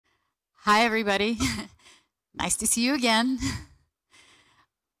Hi, everybody. Nice to see you again.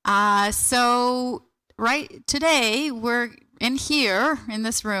 Right today, we're in here in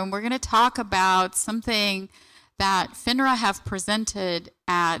this room, we're going to talk about something that FINRA have presented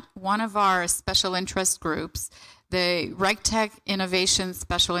at one of our special interest groups, the RegTech Innovation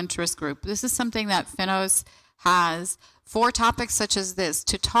Special Interest Group. This is something that FINOS has for topics such as this,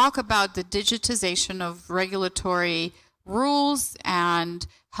 to talk about the digitization of regulatory rules and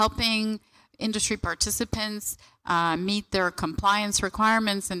helping industry participants meet their compliance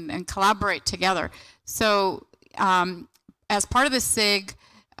requirements and collaborate together. So as part of the SIG,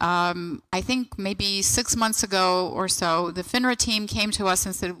 I think maybe 6 months ago or so, the FINRA team came to us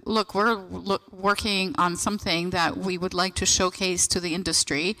and said, look, we're working on something that we would like to showcase to the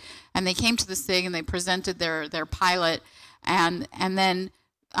industry. And they came to the SIG and they presented their pilot. And then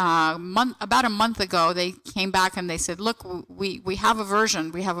about a month ago, they came back and they said, look, we have a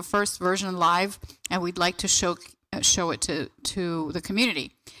version. We have a first version live, and we'd like to show it to the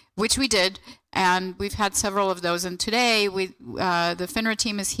community, which we did. And we've had several of those. And today, the FINRA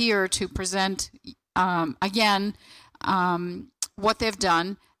team is here to present, again, what they've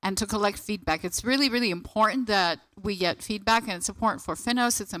done and to collect feedback. It's really, really important that we get feedback, and it's important for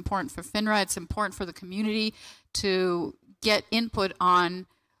FINOS, it's important for FINRA, it's important for the community to get input on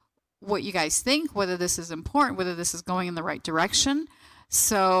what you guys think, whether this is important, whether this is going in the right direction.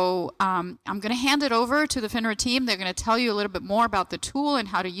 So I'm going to hand it over to the FINRA team. They're going to tell you a little bit more about the tool and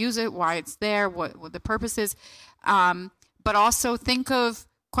how to use it, why it's there, what the purpose is. But also think of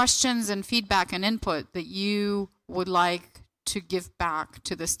questions and feedback and input that you would like to give back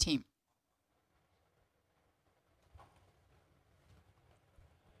to this team.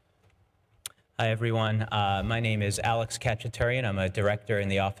 Hi, everyone. My name is Alex Khachaturian. I'm a director in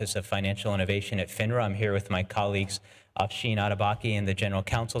the Office of Financial Innovation at FINRA. I'm here with my colleagues Afshin, Atabaki in the General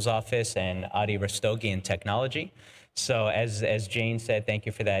Counsel's Office and Anadi, Rastogi in Technology. So as Jane said, thank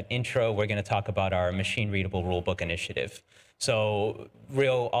you for that intro. We're going to talk about our Machine-Readable Rulebook initiative. So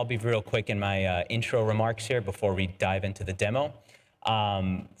I'll be real quick in my intro remarks here before we dive into the demo.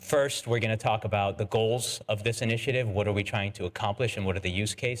 First, we're going to talk about the goals of this initiative. What are we trying to accomplish and what are the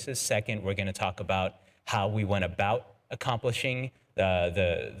use cases? Second, we're going to talk about how we went about accomplishing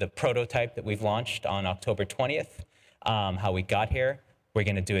the prototype that we've launched on October 20th, how we got here. We're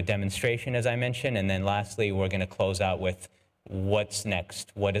going to do a demonstration, as I mentioned, and then lastly, we're going to close out with what's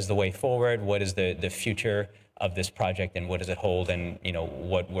next. What is the way forward? What is the future of this project, and what does it hold? And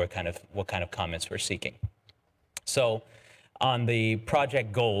what kind of comments we're seeking. So, on the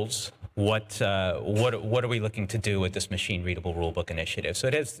project goals, what are we looking to do with this Machine-Readable Rulebook initiative? So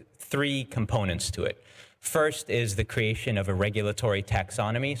it has three components to it. First is the creation of a regulatory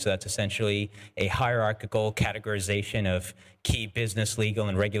taxonomy. So that's essentially a hierarchical categorization of key business, legal,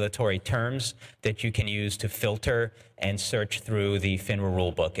 and regulatory terms that you can use to filter and search through the FINRA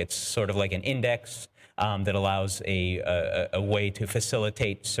rulebook. It's sort of like an index that allows a way to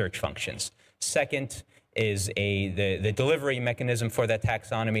facilitate search functions. Second is the delivery mechanism for that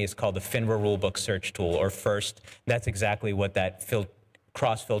taxonomy is called the FINRA Rulebook Search Tool, or FIRST. That's exactly what that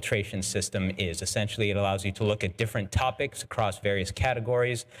cross-filtration system is. Essentially, it allows you to look at different topics across various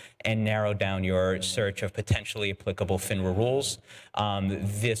categories and narrow down your search of potentially applicable FINRA rules.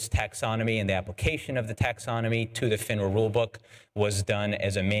 This taxonomy and the application of the taxonomy to the FINRA Rulebook was done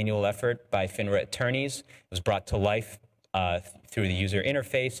as a manual effort by FINRA attorneys. It was brought to life through the user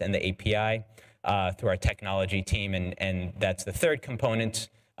interface and the API. Through our technology team, and that's the third component,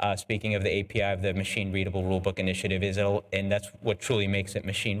 speaking of the API of the Machine-Readable Rulebook initiative, and that's what truly makes it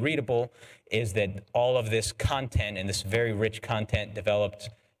machine-readable, is that all of this content and this very rich content developed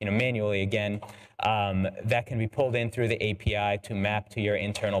manually, again, that can be pulled in through the API to map to your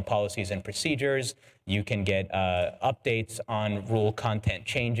internal policies and procedures. You can get updates on rule content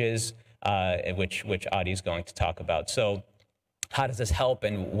changes, which Adi is going to talk about. So, how does this help,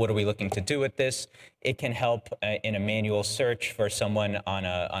 and what are we looking to do with this? It can help in a manual search for someone on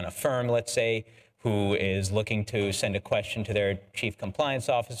a firm, let's say, who is looking to send a question to their chief compliance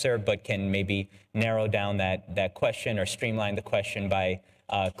officer, but can maybe narrow down that question or streamline the question by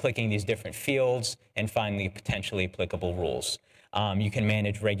clicking these different fields and find the potentially applicable rules. You can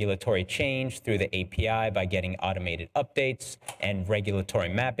manage regulatory change through the API by getting automated updates and regulatory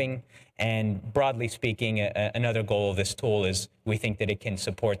mapping. And broadly speaking, another goal of this tool is we think that it can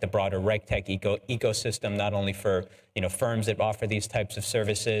support the broader RegTech ecosystem, not only for firms that offer these types of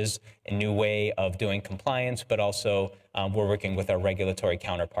services, a new way of doing compliance, but also we're working with our regulatory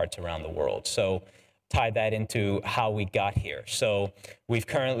counterparts around the world. So tie that into how we got here. So we've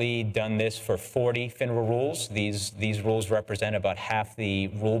currently done this for 40 FINRA rules. These rules represent about half the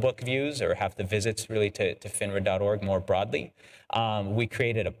rulebook views, or half the visits really to FINRA.org more broadly. We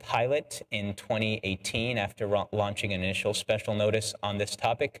created a pilot in 2018 after launching an initial special notice on this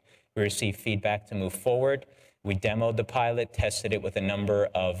topic. We received feedback to move forward. We demoed the pilot, tested it with a number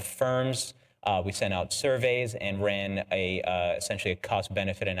of firms. We sent out surveys and ran essentially a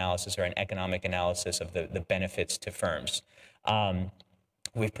cost-benefit analysis, or an economic analysis of the benefits to firms.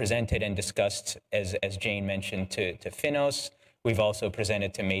 We've presented and discussed, as Jane mentioned, to FINOS. We've also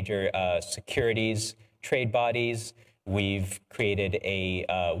presented to major securities trade bodies. We've created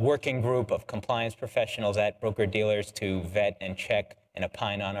a working group of compliance professionals at broker-dealers to vet and check and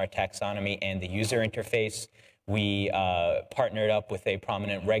opine on our taxonomy and the user interface. We partnered up with a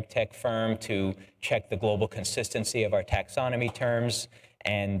prominent RegTech firm to check the global consistency of our taxonomy terms.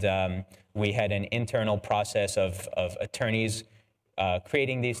 And we had an internal process of attorneys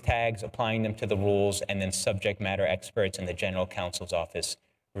creating these tags, applying them to the rules, and then subject matter experts in the General Counsel's office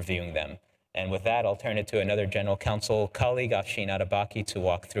reviewing them. And with that, I'll turn it to another General Counsel colleague, Afshin Atabaki, to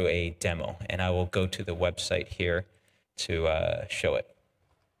walk through a demo. And I will go to the website here to show it.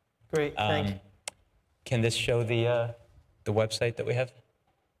 Great, thank you. Can this show the website that we have?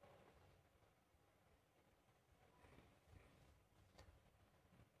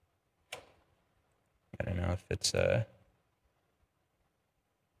 I don't know if it's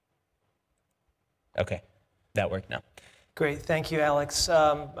okay, that worked now. Great, thank you, Alex.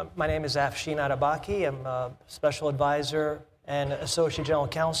 My name is Afshin Atabaki. I'm a special advisor and associate general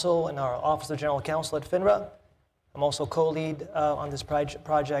counsel in our Office of General Counsel at FINRA. I'm also co-lead on this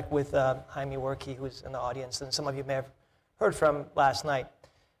project with Jaime Workey, who's in the audience, and some of you may have heard from last night.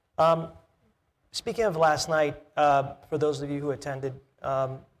 Speaking of last night, for those of you who attended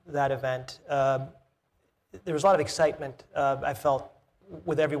that event, there was a lot of excitement, I felt,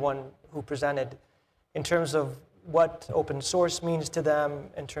 with everyone who presented in terms of what open source means to them,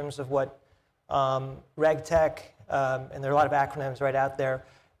 in terms of what RegTech, and there are a lot of acronyms right out there,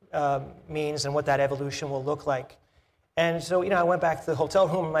 means, and what that evolution will look like. And so, I went back to the hotel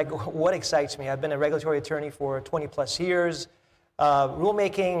room, like, what excites me? I've been a regulatory attorney for 20 plus years.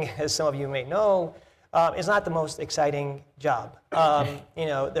 Rulemaking, as some of you may know, is not the most exciting job. There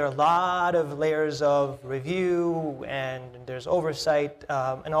are a lot of layers of review, and there's oversight,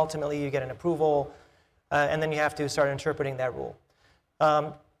 and ultimately you get an approval, and then you have to start interpreting that rule.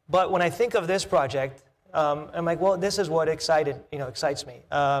 But when I think of this project, I'm like, well, this is what excites me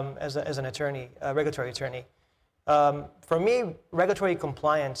as an attorney, a regulatory attorney. For me, regulatory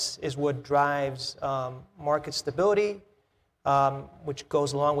compliance is what drives market stability, which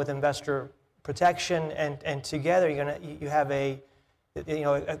goes along with investor protection, and together you have if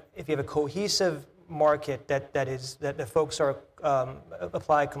you have a cohesive market that the folks are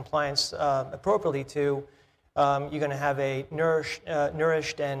apply compliance appropriately to, you're going to have a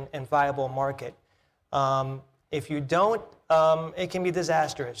nourished and viable market. If you don't, it can be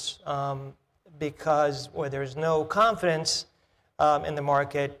disastrous. Because where there's no confidence in the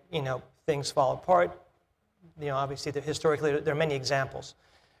market, things fall apart. Obviously, historically, there are many examples,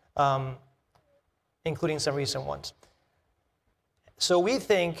 including some recent ones. So we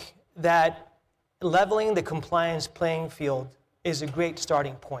think that leveling the compliance playing field is a great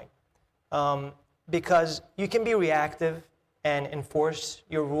starting point, because you can be reactive and enforce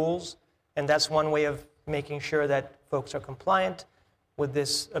your rules, and that's one way of making sure that folks are compliant with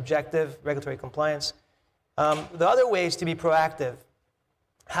this objective, regulatory compliance. The other way is to be proactive.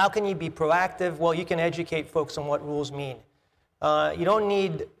 How can you be proactive? Well, you can educate folks on what rules mean. You don't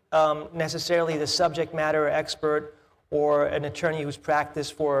need necessarily the subject matter expert or an attorney who's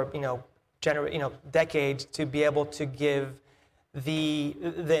practiced for decades to be able to give the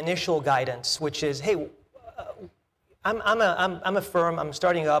initial guidance, which is, hey, I'm a firm, I'm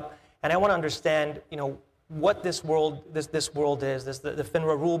starting up, and I want to understand, what this world is, the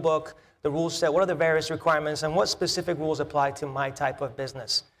FINRA rulebook, the rule set, what are the various requirements, and what specific rules apply to my type of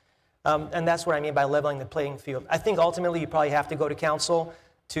business. And that's what I mean by leveling the playing field. I think ultimately you probably have to go to counsel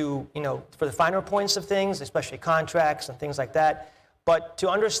to, for the finer points of things, especially contracts and things like that. But to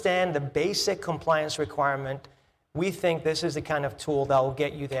understand the basic compliance requirement, we think this is the kind of tool that will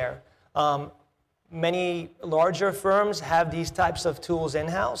get you there. Many larger firms have these types of tools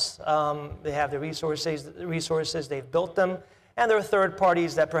in-house. They have the resources, they've built them, and there are third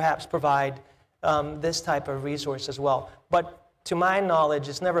parties that perhaps provide this type of resource as well. But to my knowledge,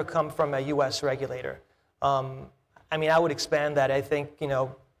 it's never come from a US regulator. I mean, I would expand that. I think,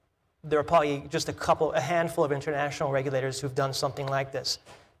 there are probably just a handful of international regulators who've done something like this.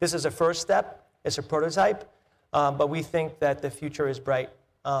 This is a first step. It's a prototype, but we think that the future is bright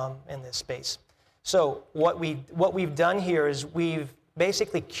in this space. So what we've done here is we've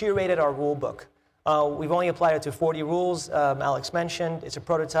basically curated our rule book. We've only applied it to 40 rules. Alex mentioned it's a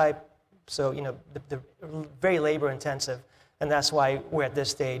prototype, so they're very labor intensive, and that's why we're at this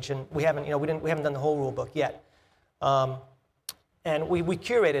stage. And we haven't done the whole rule book yet. And we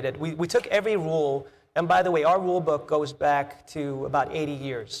curated it. We took every rule, and by the way, our rule book goes back to about 80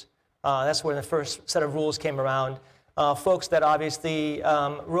 years. That's when the first set of rules came around. Folks that obviously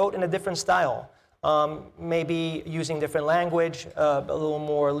wrote in a different style, maybe using different language, a little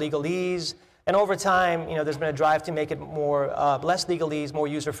more legalese. And over time, there's been a drive to make it more less legalese, more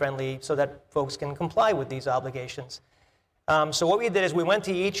user-friendly, so that folks can comply with these obligations. So what we did is we went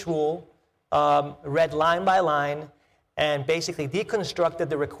to each rule, read line by line, and basically deconstructed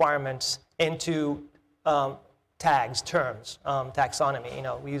the requirements into tags, terms,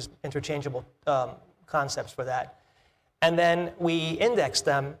 taxonomy. We use interchangeable concepts for that. And then we indexed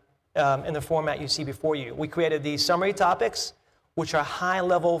them in the format you see before you. We created these summary topics, which are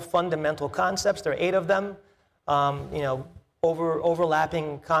high-level fundamental concepts. There are 8 of them,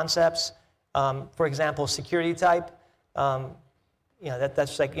 overlapping concepts. For example, security type.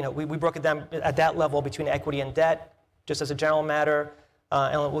 That's like, we broke it down at that level between equity and debt, just as a general matter.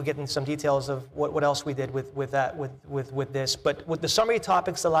 And we'll get into some details of what else we did with this. But what the summary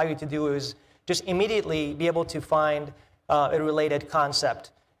topics allow you to do is just immediately be able to find a related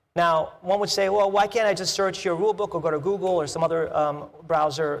concept. Now, one would say, well, why can't I just search your rulebook or go to Google or some other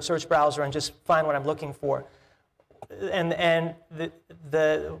search browser and just find what I'm looking for? And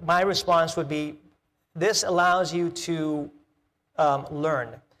my response would be, this allows you to learn,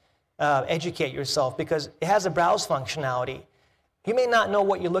 educate yourself, because it has a browse functionality. You may not know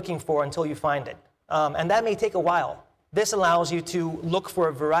what you're looking for until you find it, and that may take a while. This allows you to look for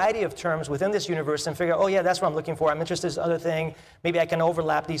a variety of terms within this universe and figure out, oh yeah, that's what I'm looking for. I'm interested in this other thing. Maybe I can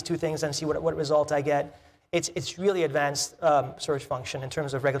overlap these 2 things and see what result I get. It's really advanced search function in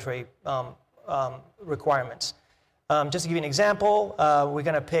terms of regulatory requirements. Just to give you an example, we're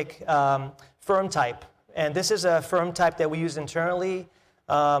going to pick firm type. And this is a firm type that we use internally.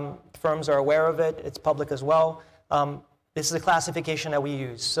 Firms are aware of it. It's public as well. This is a classification that we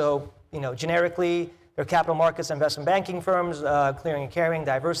use. So, generically, they're capital markets, investment banking firms, clearing and carrying,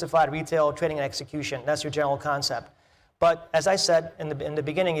 diversified, retail, trading and execution. That's your general concept. But as I said in the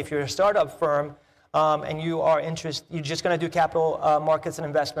beginning, if you're a startup firm and you are interested, you're just going to do capital markets and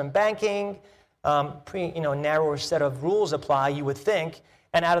investment banking, narrower set of rules apply, you would think.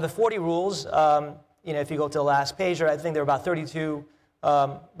 And out of the 40 rules, if you go to the last page, I think there are about 32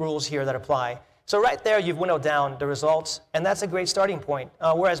 rules here that apply. So right there, you've winnowed down the results, and that's a great starting point.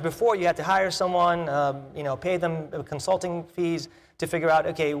 Whereas before, you had to hire someone, pay them consulting fees to figure out,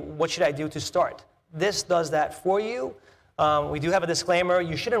 okay, what should I do to start? This does that for you. We do have a disclaimer.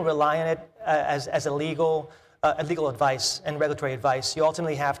 You shouldn't rely on it as a legal advice and regulatory advice. You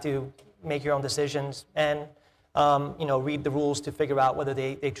ultimately have to make your own decisions and read the rules to figure out whether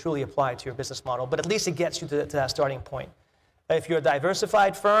they truly apply to your business model. But at least it gets you to that starting point. If you're a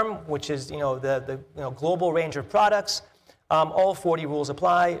diversified firm, which is the global range of products, all 40 rules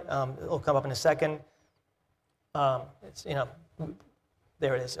apply. It'll come up in a second. There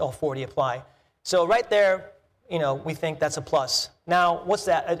it is. All 40 apply. So right there, we think that's a plus. Now, what's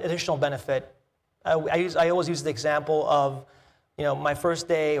that additional benefit? I always use the example of my first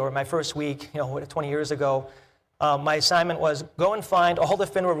day or my first week, 20 years ago. My assignment was go and find all the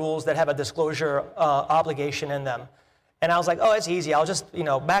FINRA rules that have a disclosure obligation in them. And I was like, oh, it's easy. I'll just,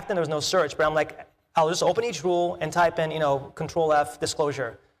 back then there was no search, but I'm like, I'll just open each rule and type in, Control F,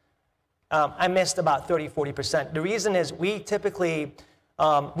 disclosure. I missed about 30, 40%. The reason is we typically,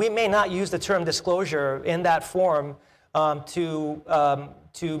 we may not use the term disclosure in that form to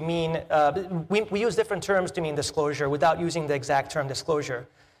mean, we use different terms to mean disclosure without using the exact term disclosure.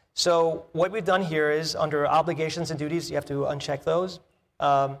 So what we've done here is under obligations and duties, you have to uncheck those.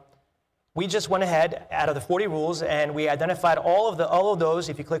 We just went ahead out of the 40 rules and we identified all of those,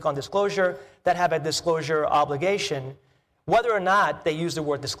 if you click on disclosure, that have a disclosure obligation, whether or not they use the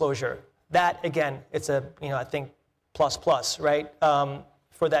word disclosure. That, again, it's a, I think, plus, right?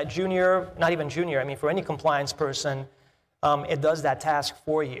 For that junior, not even junior, I mean, for any compliance person, it does that task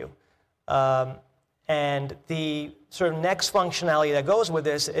for you. And the sort of next functionality that goes with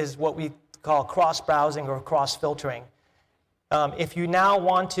this is what we call cross-browsing or cross-filtering. If you now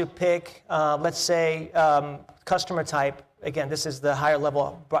want to pick, let's say, customer type, again, this is the higher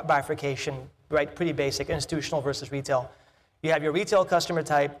level bifurcation, right? Pretty basic, institutional versus retail. You have your retail customer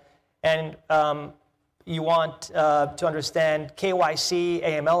type, and you want to understand KYC,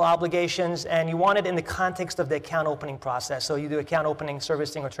 AML obligations, and you want it in the context of the account opening process. So you do account opening,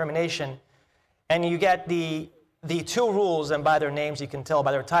 servicing, or termination, and you get the two rules, and by their names you can tell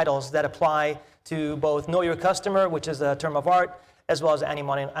by their titles, that apply to both know your customer, which is a term of art, as well as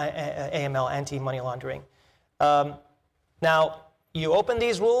AML, anti-money laundering. Now, you open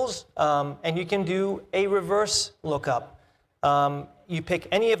these rules, and you can do a reverse lookup. You pick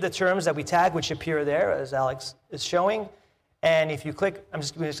any of the terms that we tag, which appear there, as Alex is showing, and if you click, I'm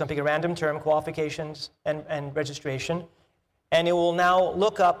just going to pick a random term, qualifications and registration, and it will now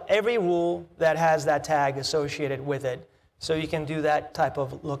look up every rule that has that tag associated with it. So you can do that type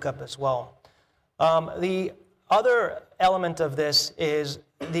of lookup as well. The other element of this is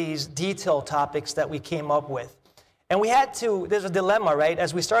these detailed topics that we came up with. And we had to, there's a dilemma, right?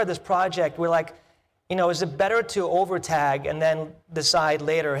 As we started this project, we're like, you know, is it better to over-tag and then decide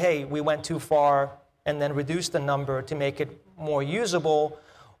later, hey, we went too far, and then reduce the number to make it more usable,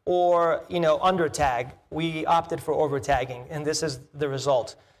 or, you know, under-tag? We opted for over-tagging, and this is the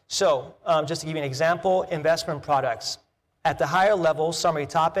result. So just to give you an example, investment products. At the higher level, summary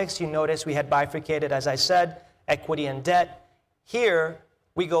topics, you notice we had bifurcated, as I said, equity and debt. Here,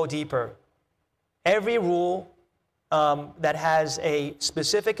 we go deeper. Every rule that has a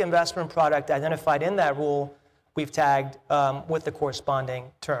specific investment product identified in that rule, we've tagged with the corresponding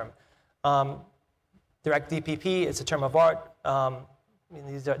term. Direct DPP, it's a term of art.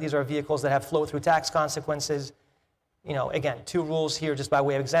 These are vehicles that have flow-through tax consequences. You know, again, two rules here just by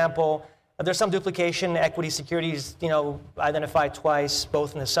way of example. There's some duplication. Equity securities, you know, identified twice,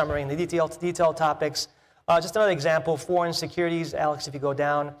 both in the summary and the detailed topics. Just another example, foreign securities. Alex, if you go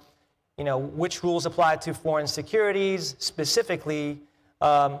down, you know, which rules apply to foreign securities specifically.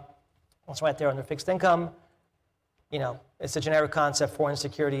 It's right there under fixed income. You know, it's a generic concept, foreign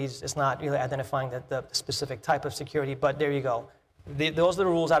securities. It's not really identifying the specific type of security, but there you go. Those are the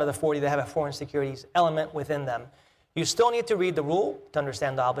rules out of the 40 that have a foreign securities element within them. You still need to read the rule to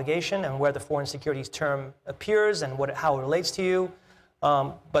understand the obligation and where the foreign securities term appears and how it relates to you,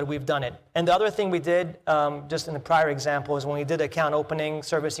 but we've done it. And the other thing we did, just in the prior example, is when we did account opening,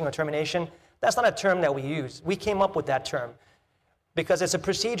 servicing, or termination, that's not a term that we use. We came up with that term because it's a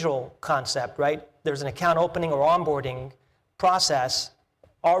procedural concept, right? There's an account opening or onboarding process.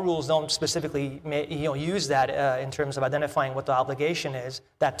 Our rules don't specifically use that in terms of identifying what the obligation is,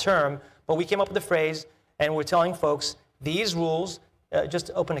 that term, but we came up with the phrase, and we're telling folks these rules,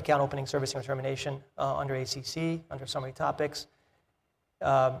 just open account opening, servicing, or termination under ACC, under summary topics.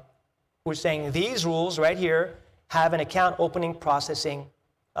 We're saying these rules right here have an account opening processing,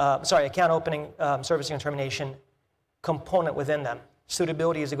 account opening, servicing, and termination component within them.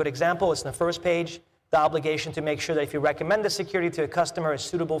 Suitability is a good example. It's in the first page. The obligation to make sure that if you recommend the security to a customer is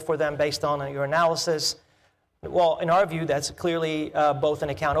suitable for them based on your analysis. Well, in our view, that's clearly both an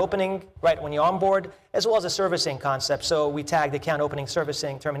account opening, right, when you onboard, as well as a servicing concept. So we tagged account opening,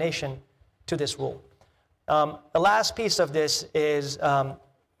 servicing, termination to this rule. The last piece of this is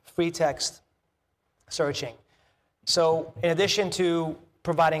free text searching. So in addition to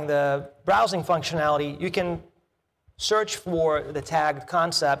providing the browsing functionality, you can search for the tagged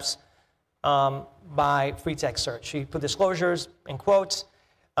concepts by free text search. You put disclosures in quotes.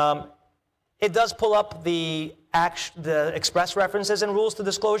 It does pull up the express references and rules to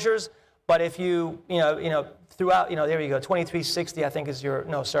disclosures, but if throughout, there you go, 2360 I think is your,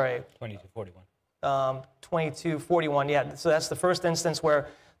 no, sorry. 2241. 2241, yeah. So that's the first instance where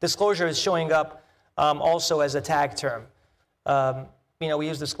disclosure is showing up also as a tag term. We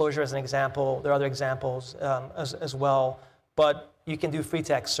use disclosure as an example. There are other examples as well, but you can do free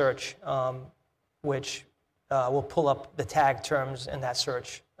text search, which will pull up the tag terms in that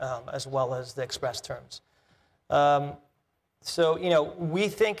search as well as the express terms. So, we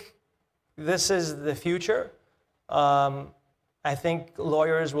think this is the future. I think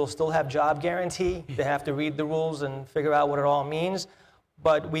lawyers will still have job guarantee. They have to read the rules and figure out what it all means.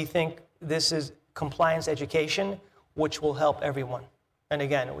 But we think this is compliance education, which will help everyone. And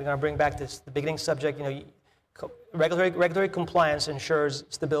again, we're going to bring back the beginning subject. Regulatory compliance ensures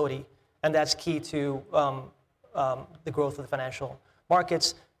stability, and that's key to the growth of the financial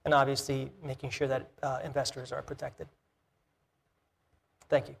markets, and obviously making sure that investors are protected.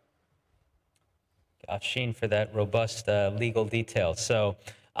 Thank you. Afshin, for that robust legal detail. So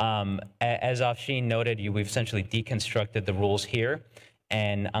as Afshin noted, we've essentially deconstructed the rules here.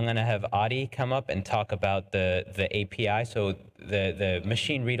 And I'm going to have Adi come up and talk about the API. So the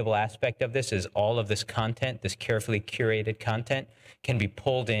machine-readable aspect of this is all of this content, this carefully curated content, can be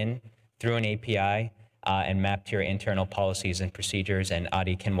pulled in through an API and mapped to your internal policies and procedures. And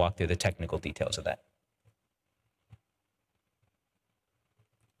Adi can walk through the technical details of that.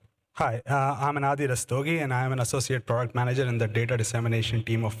 Hi, I'm Anadi Rastogi, and I'm an associate product manager in the data dissemination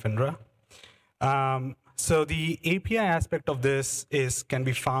team of FINRA. So the API aspect of this can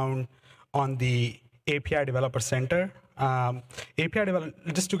be found on the API Developer Center.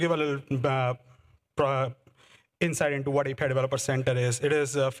 Just to give a little insight into what API Developer Center is, it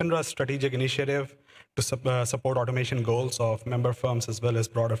is FINRA's strategic initiative to support automation goals of member firms as well as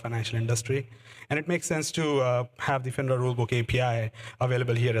broader financial industry. And it makes sense to have the FINRA Rulebook API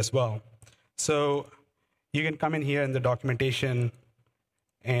available here as well. So you can come in here in the documentation,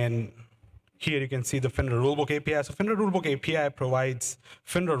 and here you can see the FINRA Rulebook API. So FINRA Rulebook API provides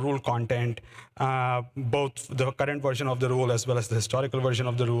FINRA rule content, both the current version of the rule as well as the historical version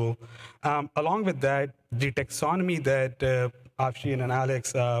of the rule. Along with that, the taxonomy that Afshin and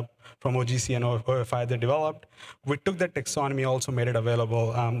Alex from OGC and OFI they developed, we took that taxonomy, also made it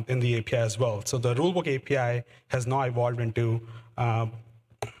available in the API as well. So the Rulebook API has now evolved into a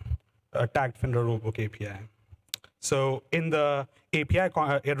tagged FINRA Rulebook API. So in the API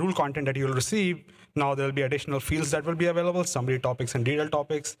rule content that you'll receive, now there'll be additional fields that will be available, summary topics and detailed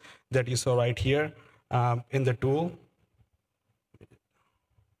topics that you saw right here in the tool.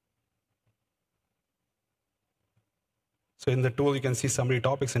 So in the tool, you can see summary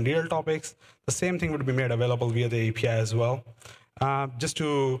topics and detailed topics. The same thing would be made available via the API as well. Just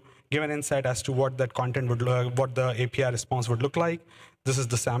to give an insight as to what that content would look, what the API response would look like, this is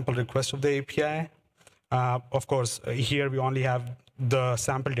the sample request of the API. Of course, here we only have the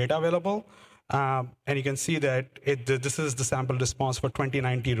sample data available. And you can see that this is the sample response for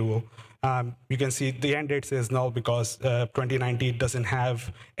 2090 rule. You can see the end date says null because 2090 doesn't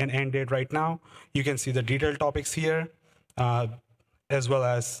have an end date right now. You can see the detailed topics here, as well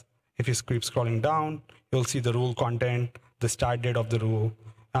as if you keep scrolling down, you'll see the rule content, the start date of the rule.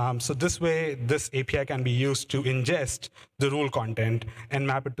 So this way, this API can be used to ingest the rule content and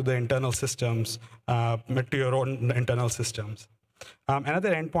map it to the internal systems, to your own internal systems.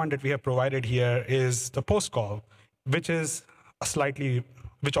 Another endpoint that we have provided here is the post call, which offers slightly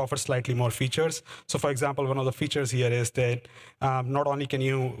more features. So for example, one of the features here is that not only can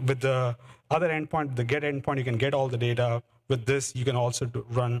you, with the other endpoint, the get endpoint, you can get all the data. With this, you can also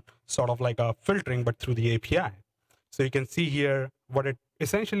run sort of like a filtering, but through the API. So you can see here what it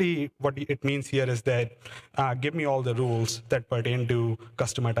means here is that give me all the rules that pertain to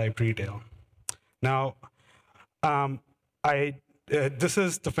customer type retail. Now, this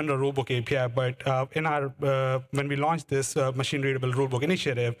is the FINRA Rulebook API, but in our when we launched this Machine-Readable Rulebook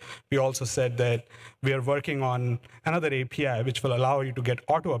initiative, we also said that we are working on another API which will allow you to get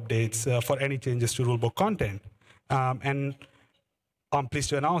auto updates for any changes to rulebook content. And I'm pleased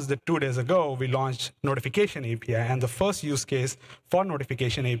to announce that 2 days ago, we launched Notification API, and the first use case for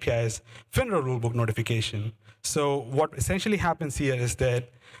Notification API is FINRA Rulebook notification. So what essentially happens here is that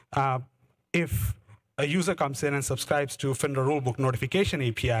if a user comes in and subscribes to FINRA Rulebook Notification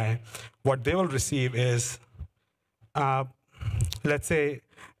API, what they will receive is, let's say,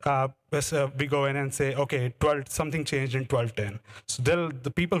 we go in and say, okay, something changed in 12.10. So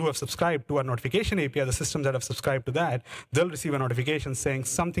the people who have subscribed to our notification API, the systems that have subscribed to that, they'll receive a notification saying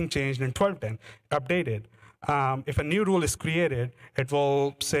something changed in 12.10, updated. If a new rule is created, it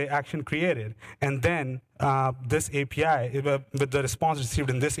will say action created. And then this API, with the response received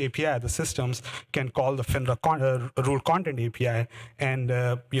in this API, the systems can call the FINRA rule content API and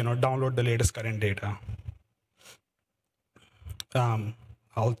download the latest current data.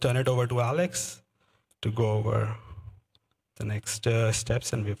 I'll turn it over to Alex to go over the next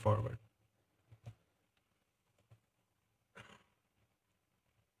steps and way forward.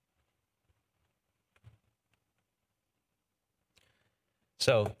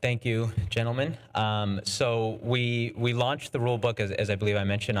 So thank you, gentlemen. So we launched the rulebook, as I believe I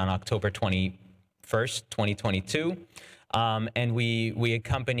mentioned, on October 21st, 2022. And we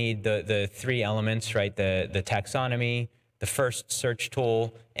accompanied the three elements, right? The taxonomy, the first search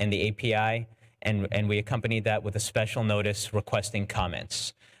tool, and the API. And we accompanied that with a special notice requesting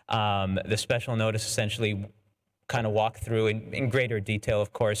comments. The special notice essentially kind of walk through in greater detail,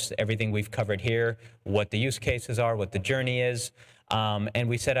 of course, everything we've covered here, what the use cases are, what the journey is. And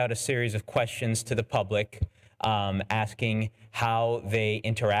we set out a series of questions to the public asking how they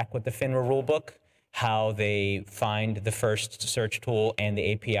interact with the FINRA rulebook, how they find the first search tool and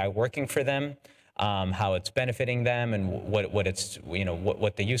the API working for them, how it's benefiting them, and what it's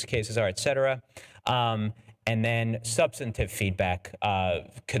what the use cases are, et cetera. And then substantive feedback: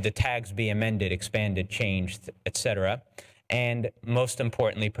 could the tags be amended, expanded, changed, et cetera? And most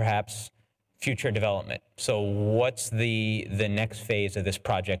importantly, perhaps, future development. So what's the next phase of this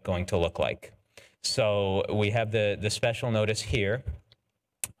project going to look like? So we have the special notice here.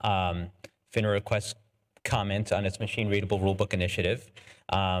 FINRA requests comment on its Machine-Readable Rulebook initiative.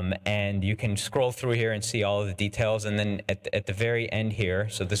 And you can scroll through here and see all of the details. And then at the very end here,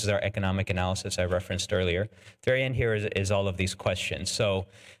 so this is our economic analysis I referenced earlier. The very end here is all of these questions. So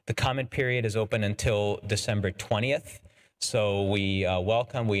the comment period is open until December 20th. So we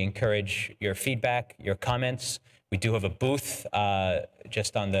we encourage your feedback, your comments. We do have a booth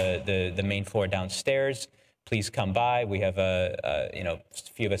just on the main floor downstairs. Please come by. We have a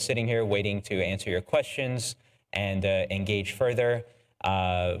few of us sitting here waiting to answer your questions and engage further.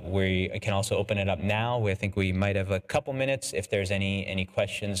 We can also open it up now. I think we might have a couple minutes if there's any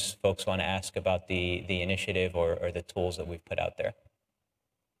questions folks want to ask about the initiative or the tools that we've put out there.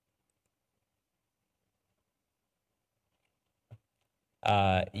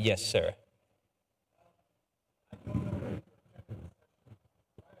 Yes, sir.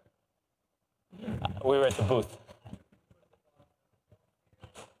 We were at the booth.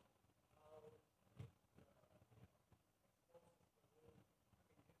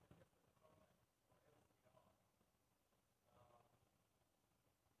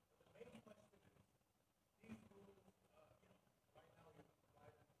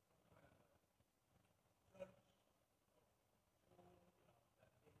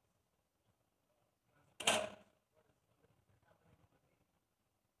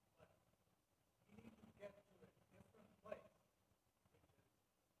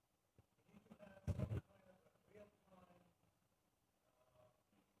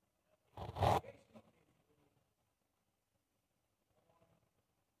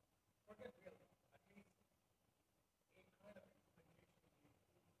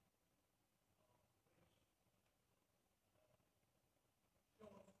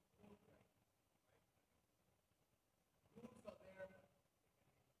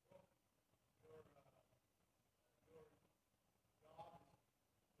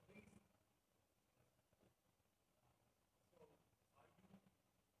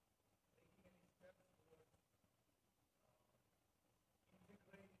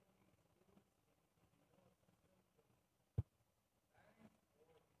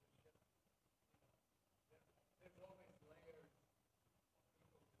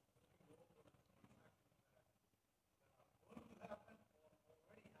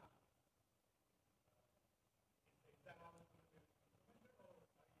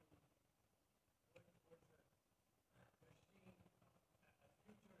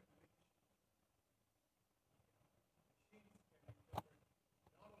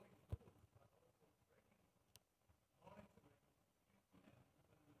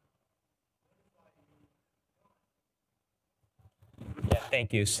 Yeah,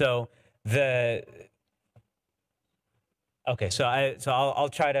 thank you. So I'll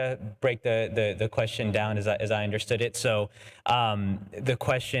try to break the question down as I understood it. So the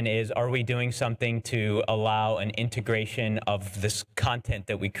question is, are we doing something to allow an integration of this content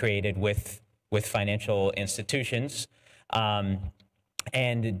that we created with financial institutions?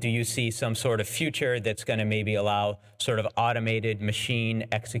 And do you see some sort of future that's going to maybe allow sort of automated machine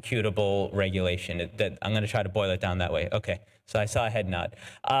executable regulation? I'm going to try to boil it down that way. Okay, so I saw a head nod.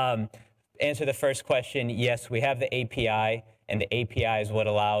 Answer the first question, yes, we have the API, and the API is what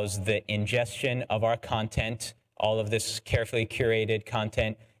allows the ingestion of our content, all of this carefully curated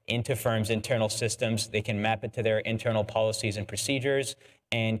content, into firms' internal systems. They can map it to their internal policies and procedures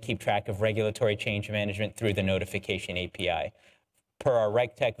and keep track of regulatory change management through the notification API. Per our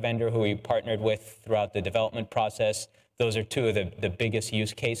RegTech vendor who we partnered with throughout the development process, those are two of the biggest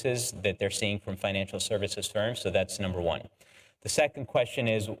use cases that they're seeing from financial services firms, so that's number one. The second question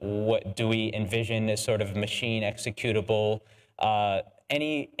is, what do we envision as sort of machine executable?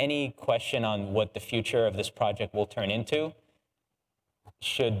 Any question on what the future of this project will turn into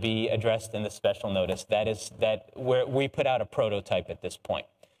should be addressed in the special notice. That is we put out a prototype at this point.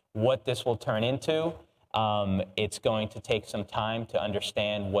 What this will turn into, it's going to take some time to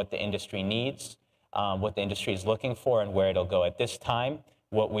understand what the industry needs, what the industry is looking for, and where it'll go. At this time,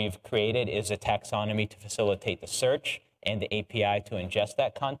 what we've created is a taxonomy to facilitate the search and the API to ingest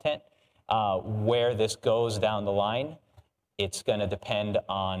that content. Where this goes down the line, it's going to depend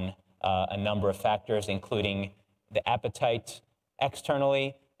on a number of factors, including the appetite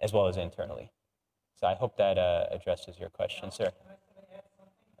externally as well as internally. So I hope that addresses your question, sir.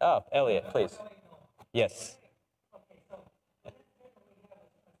 Oh, Elliot, please. Yes.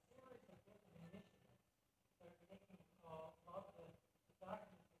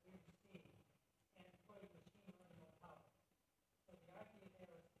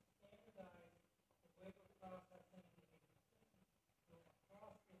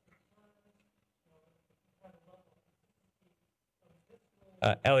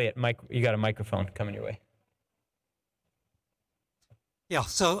 Elliot, you got a microphone coming your way. Yeah,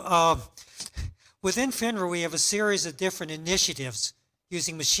 so within FINRA, we have a series of different initiatives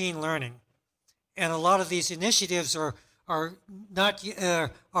using machine learning. And a lot of these initiatives are to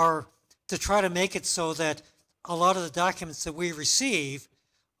try to make it so that a lot of the documents that we receive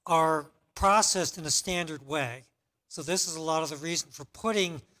are processed in a standard way. So this is a lot of the reason for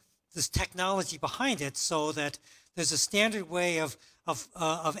putting this technology behind it, so that there's a standard way of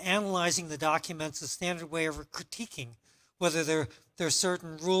analyzing the documents, a standard way of critiquing whether there are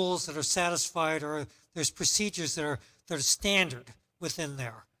certain rules that are satisfied or there's procedures that are standard within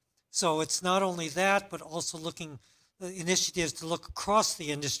there. So it's not only that, but also looking initiatives to look across the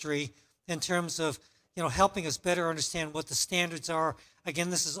industry in terms of helping us better understand what the standards are. Again,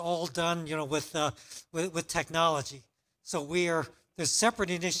 this is all done with technology. So there's separate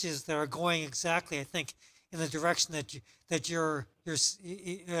initiatives that are going exactly, I think, in the direction that you're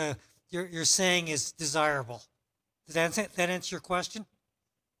saying is desirable. Did that answer your question?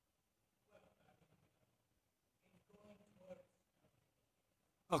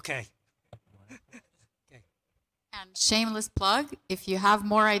 Okay. And shameless plug, if you have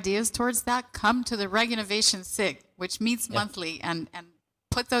more ideas towards that, come to the Reg Innovation SIG, which meets monthly, and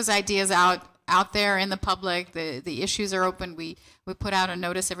put those ideas out there in the public. The issues are open. We put out a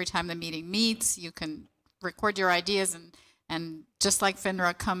notice every time the meeting meets. You can record your ideas and just like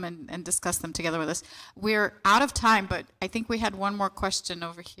FINRA, come and discuss them together with us. We're out of time, but I think we had one more question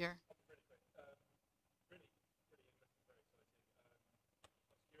over here.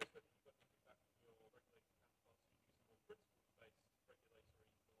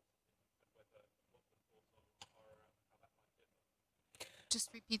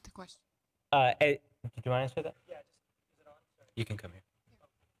 Just repeat the question. Did you want to answer that? Yeah, is it on? Sorry. You can come here.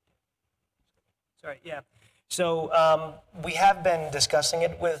 Sorry, yeah. So we have been discussing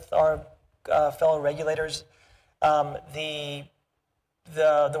it with our fellow regulators. The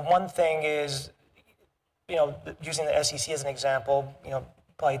one thing is, using the SEC as an example,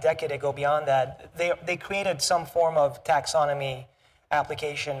 probably a decade ago, beyond that, they created some form of taxonomy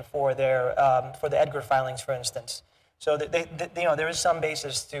application for their for the Edgar filings, for instance. So there is some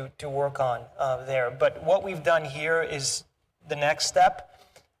basis to work on there. But what we've done here is the next step.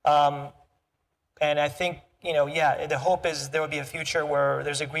 And I think, the hope is there will be a future where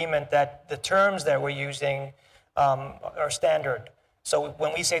there's agreement that the terms that we're using are standard. So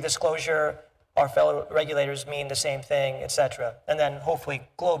when we say disclosure, our fellow regulators mean the same thing, et cetera. And then hopefully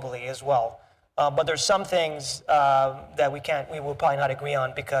globally as well. But there's some things that we will probably not agree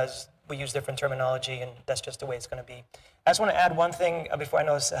on because we use different terminology, and that's just the way it's going to be. I just want to add one thing before I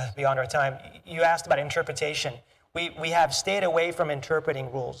know it's beyond our time. You asked about interpretation. We have stayed away from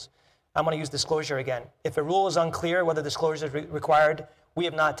interpreting rules. I'm going to use disclosure again. If a rule is unclear whether disclosure is required, we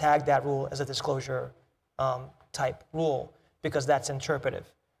have not tagged that rule as a disclosure type rule because that's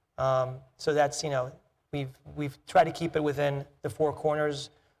interpretive. So that's, we've tried to keep it within the four corners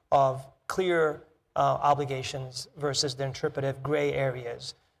of clear obligations versus the interpretive gray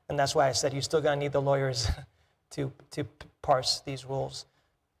areas. And that's why I said you're still going to need the lawyers to parse these rules.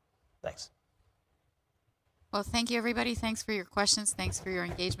 Thanks. Well, thank you, everybody. Thanks for your questions. Thanks for your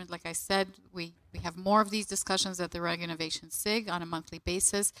engagement. Like I said, we have more of these discussions at the Reg Innovation SIG on a monthly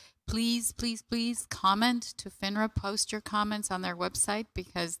basis. Please, please, please comment to FINRA. Post your comments on their website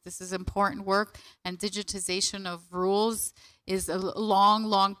because this is important work, and digitization of rules is a long,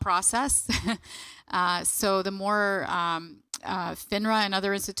 long process. So the more FINRA and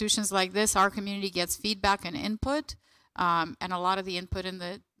other institutions like this, our community gets feedback and input, and a lot of the input in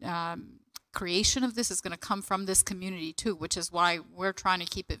the creation of this is going to come from this community too, which is why we're trying to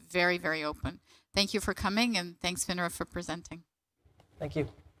keep it very, very open. Thank you for coming, and thanks FINRA for presenting. Thank you.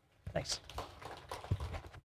 Thanks.